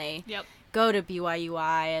 and then they go to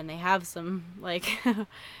BYUI and they have some, like,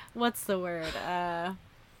 what's the word?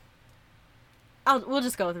 We'll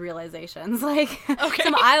just go with realizations, like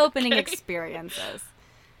some eye-opening experiences.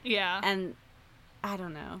 Yeah. And I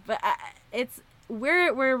don't know, but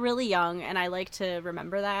we're really young, and I like to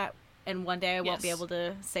remember that. And one day I won't be able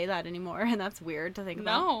to say that anymore, and that's weird to think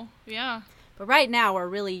about. No, yeah. But right now we're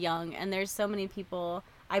really young, and there's so many people.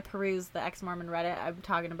 I peruse the ex-Mormon Reddit. I'm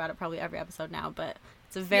talking about it probably every episode now, but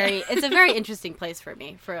it's a very interesting place for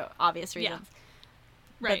me for obvious reasons. Yeah.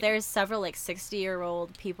 Right. But there's several like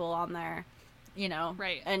 60-year-old people on there,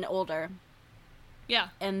 and older. Yeah.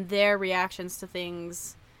 And their reactions to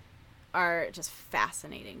things are just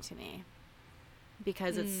fascinating to me.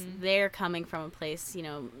 Because they're coming from a place,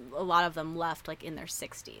 a lot of them left like in their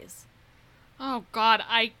 60s. Oh God,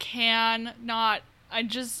 I cannot.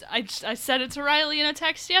 I said it to Riley in a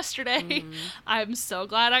text yesterday. I'm so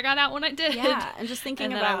glad I got out when I did. Yeah, and just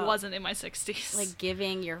thinking about that I wasn't in my 60s. Like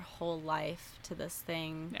giving your whole life to this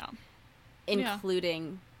thing,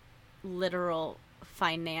 including literal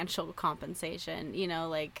financial compensation.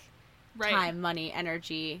 Time, money,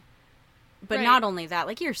 energy. But not only that,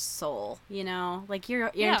 like your soul, like your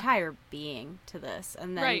entire being to this.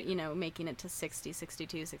 And then, making it to 60,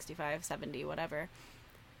 62, 65, 70, whatever.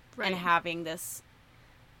 Right. And having this,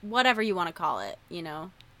 whatever you want to call it,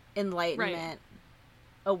 enlightenment,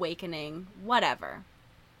 awakening, whatever.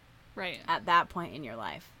 Right. At that point in your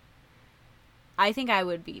life. I think I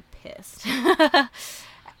would be pissed.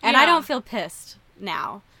 And I don't feel pissed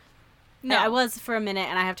now. No. I was for a minute,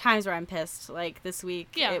 and I have times where I'm pissed. Like this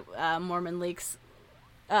week, Mormon Leaks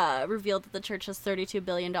revealed that the church has $32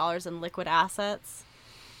 billion in liquid assets.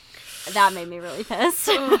 That made me really pissed.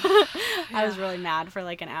 I was really mad for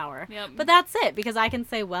like an hour. Yep. But that's it, because I can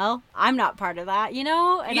say, well, I'm not part of that, you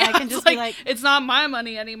know? And I can just be like... It's not my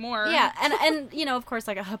money anymore. Yeah, and you know, of course,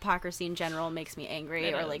 like a hypocrisy in general makes me angry,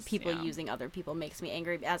 It or is, like people using other people makes me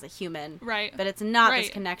angry as a human. Right. But it's not this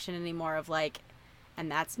connection anymore of like,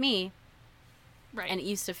 and that's me. Right. And it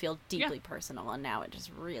used to feel deeply personal, and now it just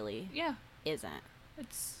really isn't.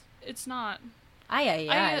 It's not.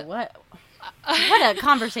 What a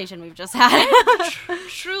conversation we've just had.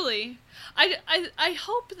 Truly. I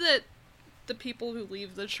hope that the people who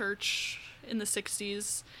leave the church in the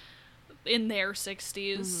 60s, in their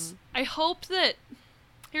 60s, I hope that,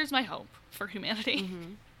 here's my hope for humanity.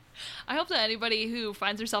 I hope that anybody who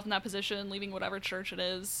finds herself in that position, leaving whatever church it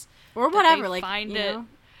is, or whatever, like, find it. Know?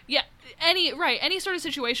 Yeah, any sort of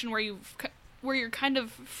situation where you're kind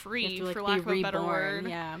of free, to, like, for lack of a better word.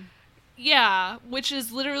 Yeah. Yeah, which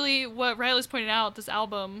is literally what Riley's pointing out. This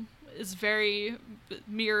album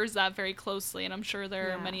mirrors that very closely, and I'm sure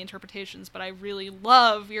there are many interpretations, but I really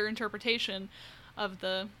love your interpretation of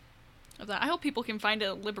that. I hope people can find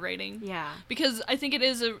it liberating. Yeah. Because I think it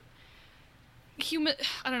is a human,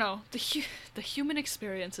 I don't know, the human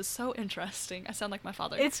experience is so interesting. I sound like my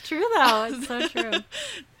father. It's true though. It's so true.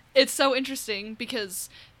 It's so interesting because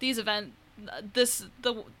the event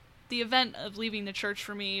of leaving the church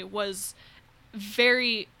for me was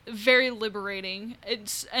very, very liberating.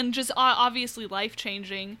 And just obviously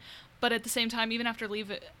life-changing, but at the same time, even after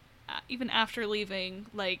leaving,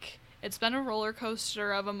 like, it's been a roller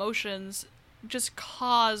coaster of emotions just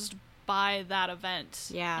caused by that event.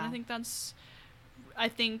 Yeah. And I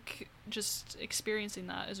think just experiencing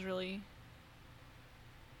that is really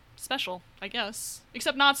special, I guess.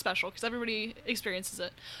 Except not special, because everybody experiences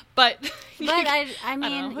it. But I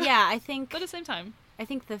mean, yeah, I think... But at the same time. I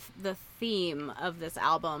think the theme of this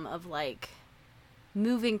album of, like,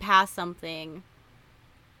 moving past something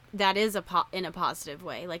that is in a positive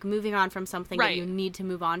way. Like, moving on from something that you need to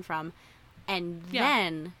move on from. And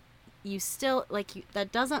then you still, like,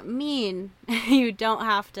 that doesn't mean you don't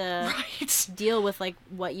have to deal with, like,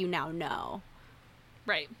 what you now know.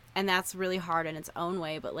 Right. And that's really hard in its own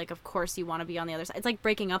way, but, like, of course you want to be on the other side. It's like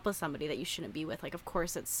breaking up with somebody that you shouldn't be with. Like, of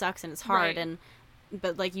course it sucks and it's hard,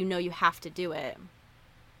 but, like, you know you have to do it.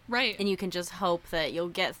 Right. And you can just hope that you'll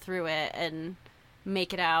get through it and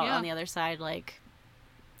make it out on the other side, like,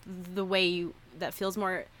 the way that feels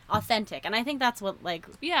more authentic. And I think that's what, like,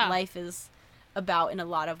 life is about in a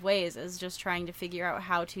lot of ways, is just trying to figure out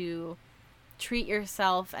how to treat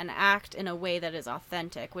yourself and act in a way that is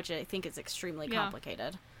authentic, which I think is extremely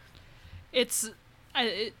complicated. It's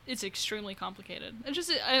extremely complicated. It's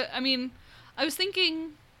just, I mean, I was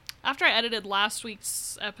thinking after I edited last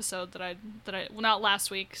week's episode well, not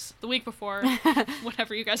last week's, the week before,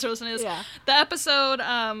 whatever you guys are listening to this, the episode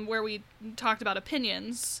where we talked about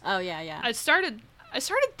opinions. Oh yeah. I started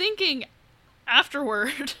thinking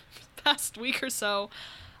afterward, past week or so,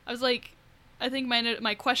 I was like, I think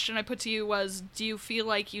my question I put to you was, do you feel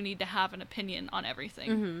like you need to have an opinion on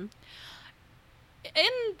everything? Mm-hmm.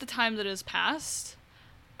 In the time that has passed,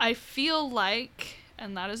 I feel like,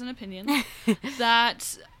 and that is an opinion,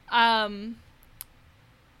 that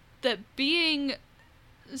that being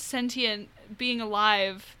sentient, being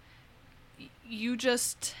alive, you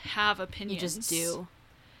just have opinions.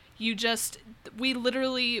 You just do.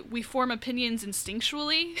 We form opinions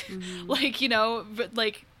instinctually. Mm-hmm. Like, you know,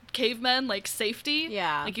 like cavemen, like safety.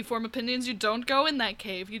 Yeah. Like, you form opinions, you don't go in that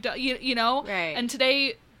cave. You know? Right. And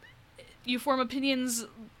today, you form opinions,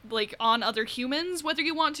 like, on other humans, whether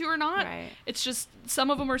you want to or not. Right. It's just,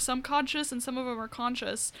 some of them are subconscious and some of them are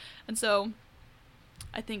conscious. And so,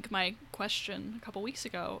 I think my question a couple weeks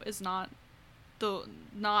ago is not a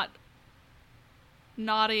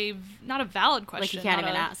valid question. Like, you can't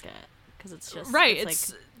even ask it, because it's just... Right,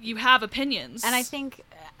 it's like, you have opinions. And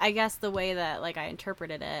I guess the way that, like, I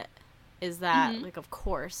interpreted it is that, like, of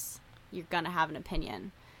course, you're gonna have an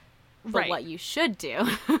opinion. But what you should do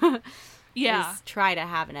is try to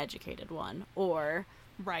have an educated one, or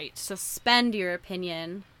suspend your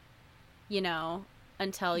opinion, you know,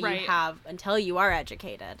 until you are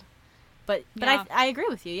educated. But I agree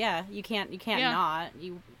with you. Yeah, you can't not.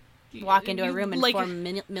 You walk into a room and like, form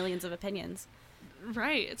millions of opinions.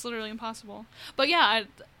 Right, it's literally impossible. But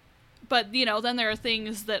but, you know, then there are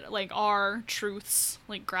things that, like, are truths,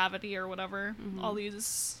 like gravity or whatever, all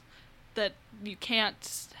these that you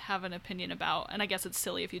can't have an opinion about. And I guess it's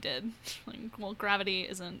silly if you did. Like, well, gravity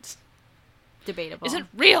isn't debatable. Is it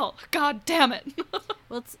real? God damn it.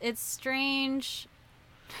 Well, it's strange.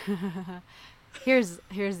 Here's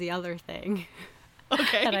the other thing.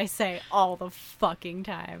 Okay. That I say all the fucking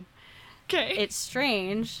time. Okay. It's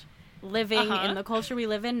strange living in the culture we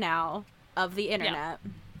live in now of the internet.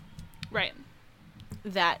 Yeah. Right.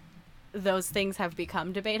 That those things have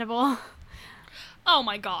become debatable. Oh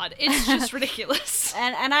my god, it's just ridiculous.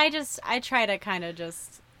 And I try to kind of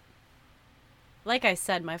just, like I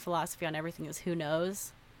said, my philosophy on everything is who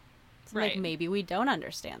knows. So right. Like, maybe we don't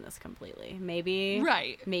understand this completely. Maybe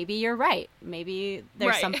you're right. Maybe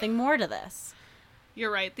there's something more to this.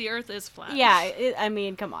 You're right. The Earth is flat. Yeah, I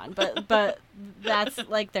mean, come on. But that's,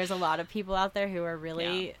 like, there's a lot of people out there who are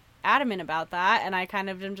really adamant about that. And I kind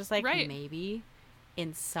of am just like, maybe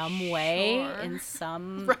in some way, in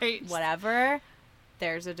some whatever,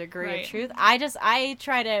 there's a degree of truth. I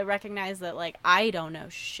try to recognize that, like, I don't know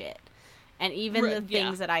shit. And even the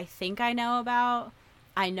things that I think I know about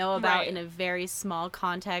in a very small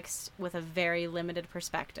context with a very limited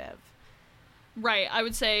perspective. Right. I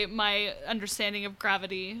would say my understanding of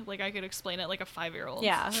gravity, like, I could explain it like a 5-year-old.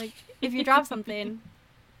 Yeah. Like, if you drop something,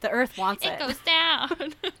 the Earth wants it. It goes down.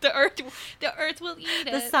 The Earth will eat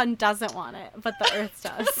it. The sun doesn't want it, but the Earth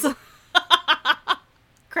does.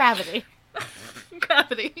 Gravity.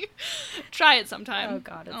 Gravity. Try it sometime. Oh,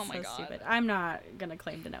 God. It's so stupid. I'm not going to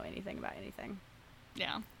claim to know anything about anything.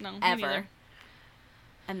 Yeah. No. Ever. Me neither.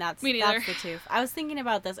 And that's the truth. I was thinking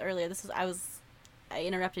about this earlier. I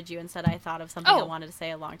interrupted you and said I thought of something I wanted to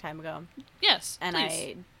say a long time ago. Yes, and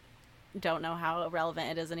please. I don't know how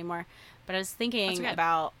relevant it is anymore. But I was thinking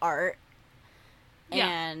about art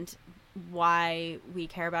and why we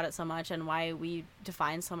care about it so much and why we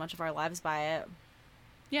define so much of our lives by it.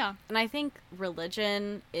 Yeah. And I think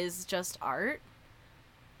religion is just art.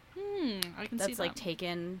 I can see that. That's, like,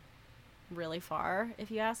 taken really far, if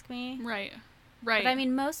you ask me. Right. But I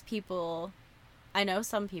mean, most people, I know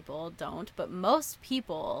some people don't, but most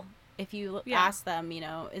people, if you ask them, you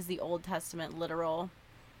know, is the Old Testament literal?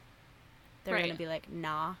 They're going to be like,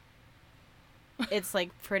 nah. It's, like,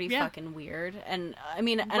 pretty fucking weird. And, I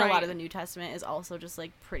mean, and a lot of the New Testament is also just, like,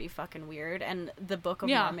 pretty fucking weird. And the Book of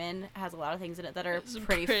Mormon has a lot of things in it that are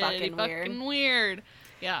pretty fucking weird.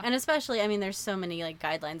 Yeah. And especially, I mean, there's so many, like,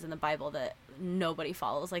 guidelines in the Bible that nobody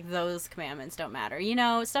follows. Like, those commandments don't matter. You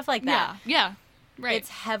know, stuff like that. Yeah. Right. It's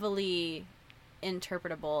heavily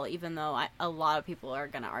interpretable, even though a lot of people are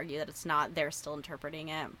going to argue that it's not. They're still interpreting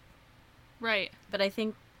it. Right. But I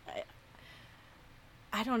think,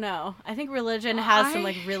 I don't know. I think religion has some,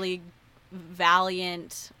 like, really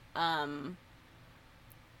valiant,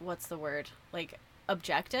 what's the word? Like,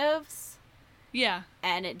 objectives. Yeah.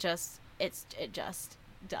 And it just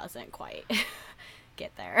doesn't quite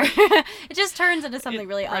get there. It just turns into something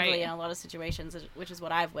really ugly in a lot of situations, which is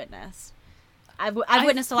what I've witnessed. I've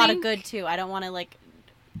witnessed a lot of good, too. I don't want to, like,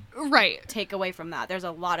 take away from that. There's a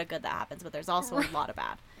lot of good that happens, but there's also a lot of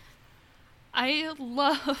bad. I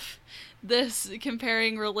love this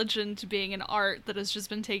comparing religion to being an art that has just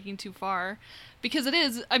been taken too far. Because it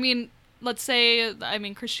is, I mean,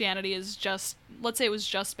 Christianity is just, let's say it was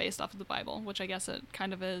just based off of the Bible, which I guess it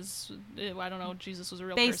kind of is. I don't know, Jesus was a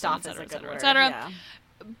real based person, off et cetera, is a good word, et cetera. yeah.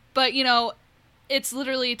 But, you know, it's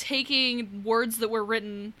literally taking words that were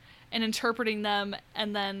written and interpreting them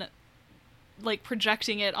and then, like,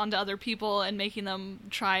 projecting it onto other people and making them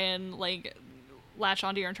try and, like, latch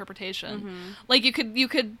onto your interpretation. Mm-hmm. Like, you could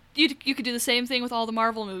do the same thing with all the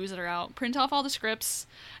Marvel movies that are out. Print off all the scripts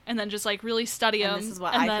and then just, like, really study them. And this is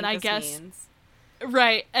what I think this means.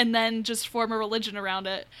 Right, and then just form a religion around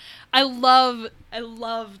it. I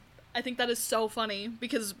think that is so funny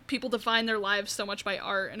because people define their lives so much by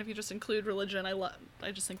art, and if you just include religion,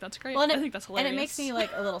 I just think that's great. Well, I think that's hilarious. And it makes me,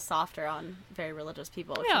 like, a little softer on very religious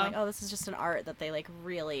people. Yeah. I'm like, oh, this is just an art that they, like,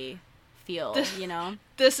 really feel, you know?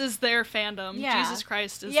 This is their fandom. Yeah. Jesus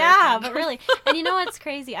Christ is their fandom. Yeah, but really. And you know what's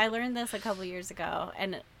crazy? I learned this a couple years ago,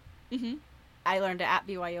 and I learned it at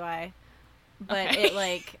BYUI, but it,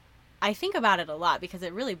 like, I think about it a lot because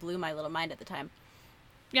it really blew my little mind at the time.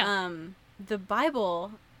 Yeah. The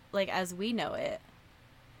Bible, like, as we know it,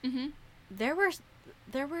 there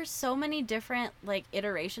were so many different, like,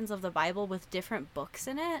 iterations of the Bible with different books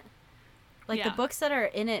in it. Like, the books that are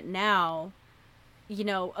in it now, you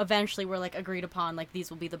know, eventually were, like, agreed upon, like, these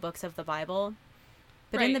will be the books of the Bible.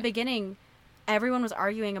 But in the beginning, everyone was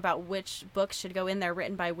arguing about which books should go in there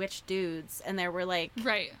written by which dudes, and there were, like,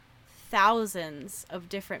 thousands of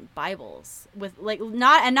different Bibles with, like,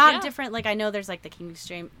 not different, like, I know there's, like, the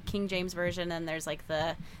King James version, and there's, like,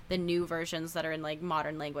 the new versions that are in, like,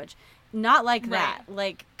 modern language. Not like that.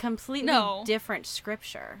 Like, completely different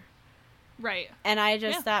scripture. Right. And I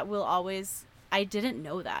just, that will always I didn't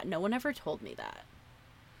know that. No one ever told me that.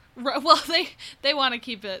 Well, they want to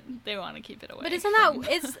keep it. They want to keep it away. But isn't that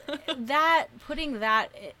it's that putting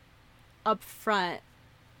that up front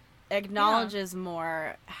acknowledges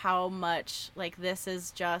more how much like this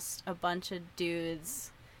is just a bunch of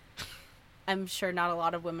dudes. I'm sure not a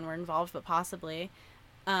lot of women were involved, but possibly.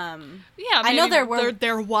 Yeah, I know there were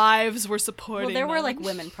their wives were supporting. Well, there were them. like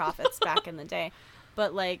women prophets back in the day,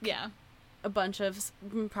 but like yeah. A bunch of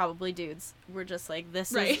probably dudes were just like,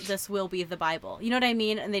 Right. this will be the Bible. You know what I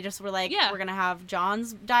mean? And they just were like, Yeah. we're going to have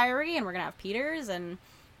John's diary and we're going to have Peter's and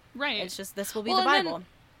Right. it's just, this will be the Bible.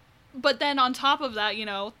 But then on top of that,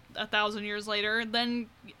 1,000 years later, then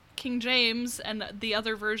King James and the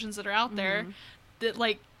other versions that are out there, that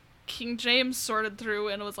like King James sorted through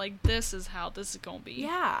and was like, this is how this is going to be.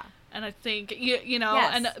 Yeah. And I think, Yes.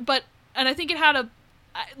 and I think it had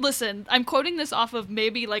listen, I'm quoting this off of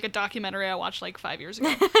maybe like a documentary I watched like 5 years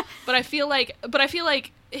ago, but I feel like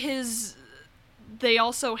they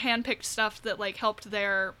also handpicked stuff that like helped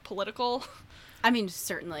their political. I mean,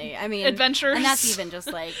 certainly. I mean, adventures. And that's even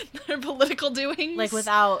just like their political doings. Like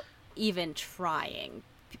without even trying.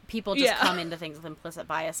 People just come into things with implicit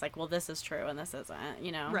bias, like, well, this is true and this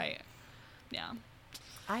isn't, Right. Yeah.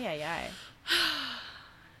 Aye.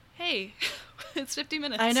 Hey, it's 50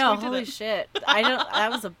 minutes. I know, holy shit. That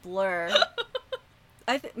was a blur.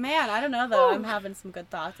 I don't know though. I'm having some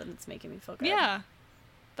good thoughts and it's making me feel good. Yeah.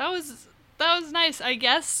 That was nice. I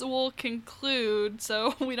guess we'll conclude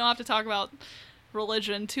so we don't have to talk about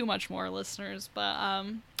religion too much more, listeners. But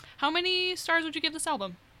how many stars would you give this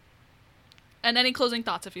album? And any closing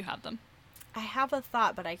thoughts if you have them. I have a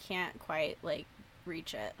thought, but I can't quite like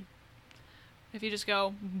reach it. If you just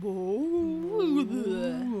go,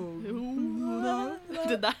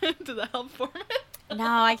 did that help form it? No,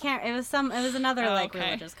 I can't. It was another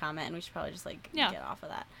religious comment, and we should probably just get off of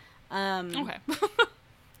that. Okay.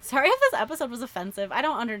 Sorry if this episode was offensive. I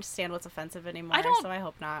don't understand what's offensive anymore, so I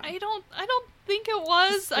hope not. I don't think it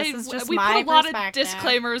was. This is just we my put a lot of perspective.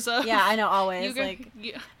 disclaimers up. Yeah, I know, always.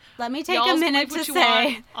 Let me take Y'all a minute believe to what you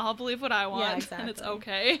say. want. I'll believe what I want. Yeah, exactly. And it's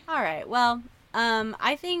okay. All right. Well,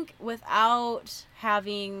 I think without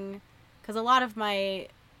having, because a lot of my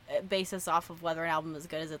basis off of whether an album is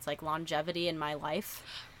good is its like longevity in my life,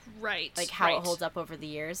 right? Like how it holds up over the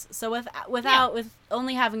years. So with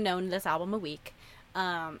only having known this album a week,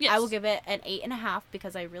 I will give it an 8.5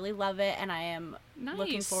 because I really love it and I am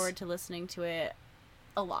looking forward to listening to it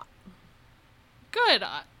a lot. Good.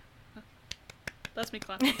 That's me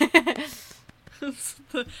clapping.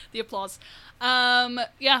 the applause. Like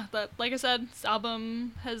I said, this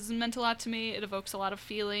album has meant a lot to me. It evokes a lot of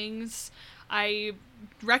feelings. I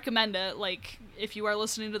recommend it. Like, if you are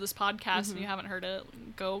listening to this podcast and you haven't heard it,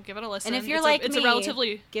 go give it a listen. And if you're it's a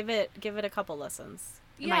relatively give it a couple listens.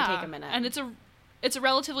 It might take a minute. And it's a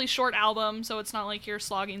relatively short album, so it's not like you're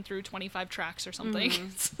slogging through 25 tracks or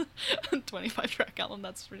something. 25 track album,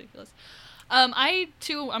 that's ridiculous. I'm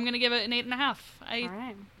gonna give it an 8.5. All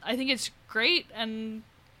right. I think it's great, and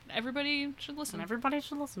everybody should listen. Everybody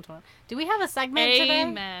should listen to it. Do we have a segment today?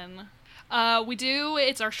 Amen. We do.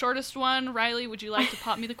 It's our shortest one. Riley, would you like to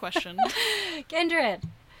pop me the question? Kindred.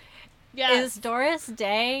 Yes. Is Doris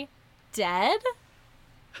Day dead?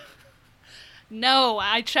 No,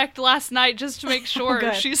 I checked last night just to make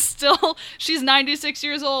sure. She's 96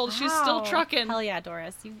 years old. Wow. She's still trucking. Hell yeah,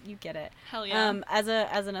 Doris. You get it. Hell yeah. As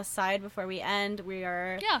an aside before we end, we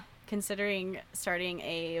are considering starting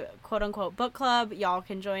a quote-unquote book club. Y'all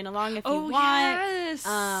can join along if you want. Yes.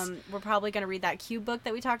 We're probably going to read that Cube book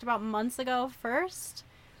that we talked about months ago first.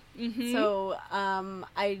 Mm-hmm. So,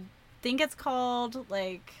 I think it's called,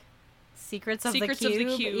 like, Secrets of the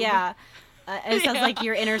Cube. Yeah. It says like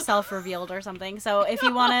your inner self revealed or something. So if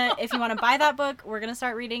you wanna buy that book, we're gonna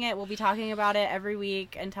start reading it. We'll be talking about it every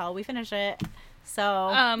week until we finish it. So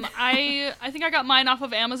I think I got mine off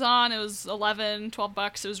of Amazon. It was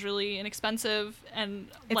 $12. It was really inexpensive, and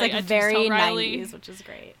it's like very 90s, which is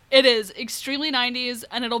great. It is extremely 90s,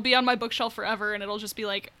 and it'll be on my bookshelf forever, and it'll just be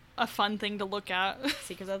like a fun thing to look at.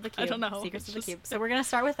 Secrets of the Cube. I don't know. Secrets of the Cube. So we're gonna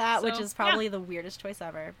start with that, which is probably the weirdest choice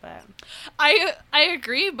ever. But I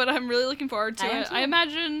agree, but I'm really looking forward to it. I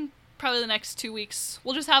imagine probably the next 2 weeks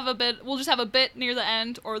we'll just have a bit near the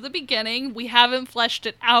end or the beginning. We haven't fleshed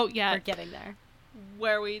it out yet. We're getting there.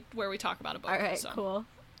 Where we talk about a book. All right, cool.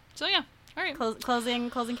 So yeah, all right. Closing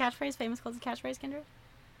catchphrase. Famous closing catchphrase, Kindred.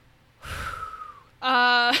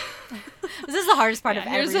 This is the hardest part of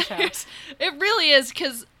every show. It really is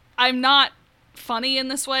because I'm not funny in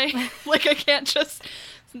this way. Like I can't just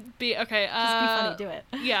be okay. Just be funny. Do it.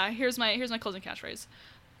 Yeah. Here's my closing catchphrase.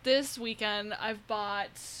 This weekend I've bought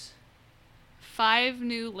 5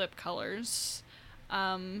 new lip colors.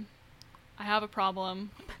 I have a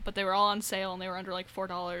problem, but they were all on sale and they were under like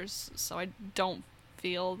 $4, so I don't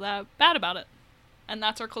feel that bad about it. And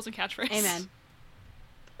that's our closing catchphrase. Amen.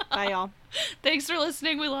 Bye, y'all. Thanks for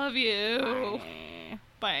listening. We love you.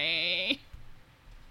 Bye. Bye.